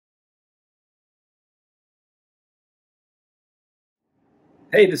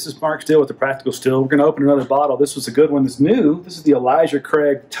Hey, this is Mark Still with the Practical Still. We're going to open another bottle. This was a good one that's new. This is the Elijah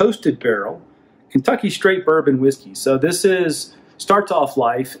Craig Toasted Barrel Kentucky Straight Bourbon Whiskey. So this starts off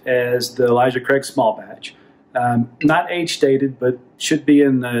life as the Elijah Craig small batch. Not age stated, but should be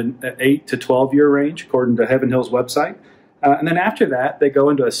in the 8 to 12 year range according to Heaven Hill's website. And then after that, they go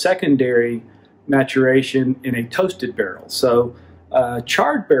into a secondary maturation in a toasted barrel. So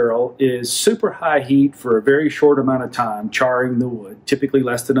charred barrel is super high heat for a very short amount of time, charring the wood, typically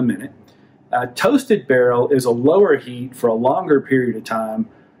less than a minute. Toasted barrel is a lower heat for a longer period of time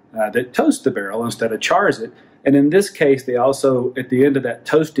that toasts the barrel instead of chars it. And in this case, they also, at the end of that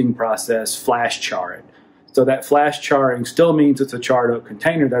toasting process, flash char it. So that flash charring still means it's a charred oak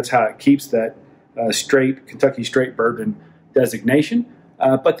container. That's how it keeps that Kentucky straight bourbon designation.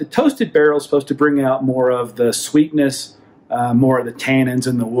 But the toasted barrel is supposed to bring out more of the sweetness, more of the tannins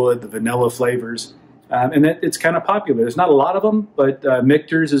in the wood, the vanilla flavors. And it's kind of popular. There's not a lot of them, but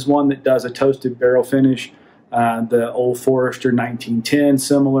Michter's is one that does a toasted barrel finish. The Old Forester 1910,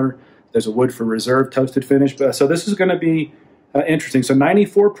 similar. There's a Wood for Reserve toasted finish. So this is going to be interesting. So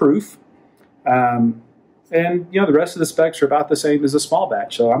 94 proof. And, you know, the rest of the specs are about the same as a small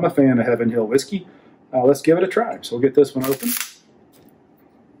batch. So I'm a fan of Heaven Hill whiskey. Let's give it a try. So we'll get this one open.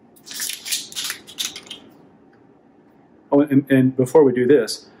 Oh, and before we do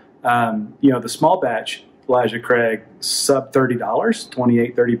this, you know, the small batch Elijah Craig, sub $30,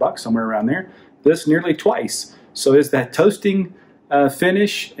 28, 30 bucks, somewhere around there. This nearly twice. So is that toasting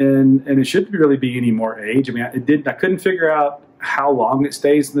finish, and it shouldn't really be any more age. I mean, I couldn't figure out how long it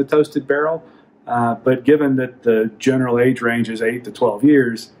stays in the toasted barrel, but given that the general age range is 8 to 12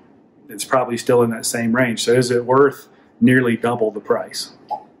 years, it's probably still in that same range. So is it worth nearly double the price?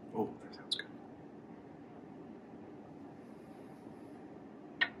 Oh, that sounds good.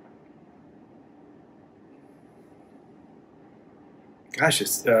 Gosh,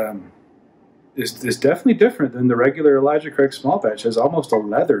 it's definitely different than the regular Elijah Craig small batch. It has almost a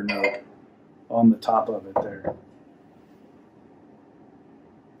leather note on the top of it there.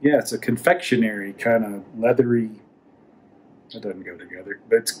 Yeah, it's a confectionery kind of leathery. That doesn't go together,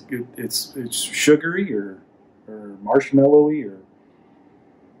 but it's sugary or marshmallowy, or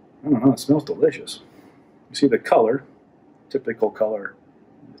I don't know. It smells delicious. You see the color, typical color.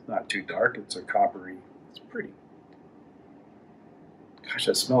 It's not too dark. It's a coppery. It's pretty. Gosh,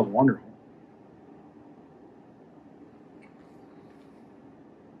 that smells wonderful.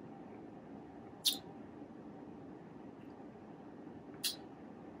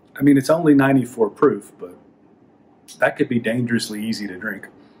 I mean, it's only 94 proof, but that could be dangerously easy to drink.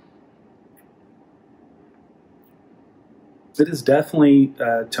 It is definitely,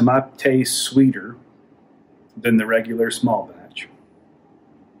 to my taste, sweeter than the regular small batch.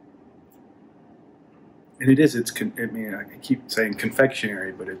 And it is, I mean, I keep saying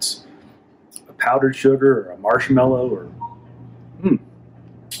confectionery, but it's a powdered sugar or a marshmallow or,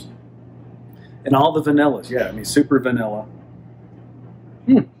 and all the vanillas, yeah, I mean, super vanilla.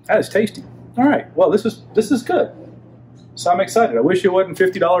 That is tasty. All right, well, this is good. So I'm excited. I wish it wasn't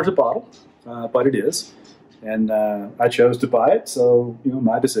 $50 a bottle, but it is. And I chose to buy it, so, you know,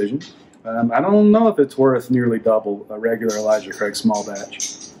 my decision. I don't know if it's worth nearly double a regular Elijah Craig small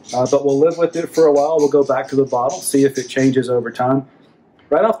batch. But we'll live with it for a while. We'll go back to the bottle, see if it changes over time.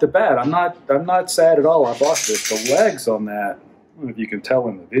 Right off the bat, I'm not sad at all I bought this. The legs on that, I don't know if you can tell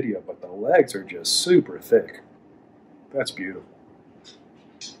in the video, but the legs are just super thick. That's beautiful.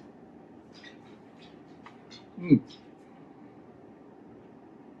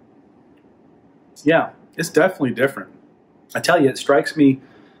 Yeah, it's definitely different. I tell you, it strikes me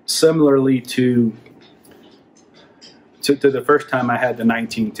similarly to the first time I had the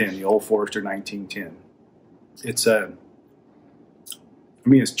 1910, the Old Forester 1910. It's I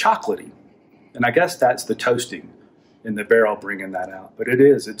mean, it's chocolatey, and I guess that's the toasting in the barrel bringing that out. But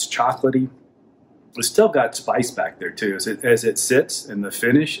it's chocolatey. It's still got spice back there too. As it sits in the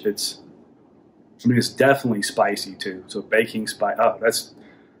finish, I mean, it's definitely spicy too. So baking spice. Oh, that's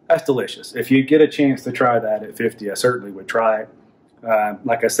delicious. If you get a chance to try that at 50, I certainly would try it.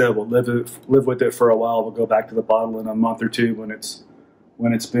 Like I said, we'll live with it for a while. We'll go back to the bottle in a month or two when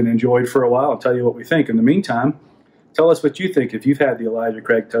it's been enjoyed for a while. I'll tell you what we think. In the meantime, tell us what you think. If you've had the Elijah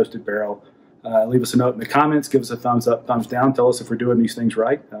Craig Toasted Barrel, leave us a note in the comments. Give us a thumbs up, thumbs down. Tell us if we're doing these things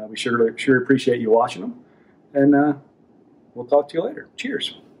right. We sure appreciate you watching them. And we'll talk to you later.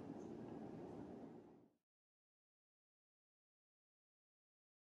 Cheers.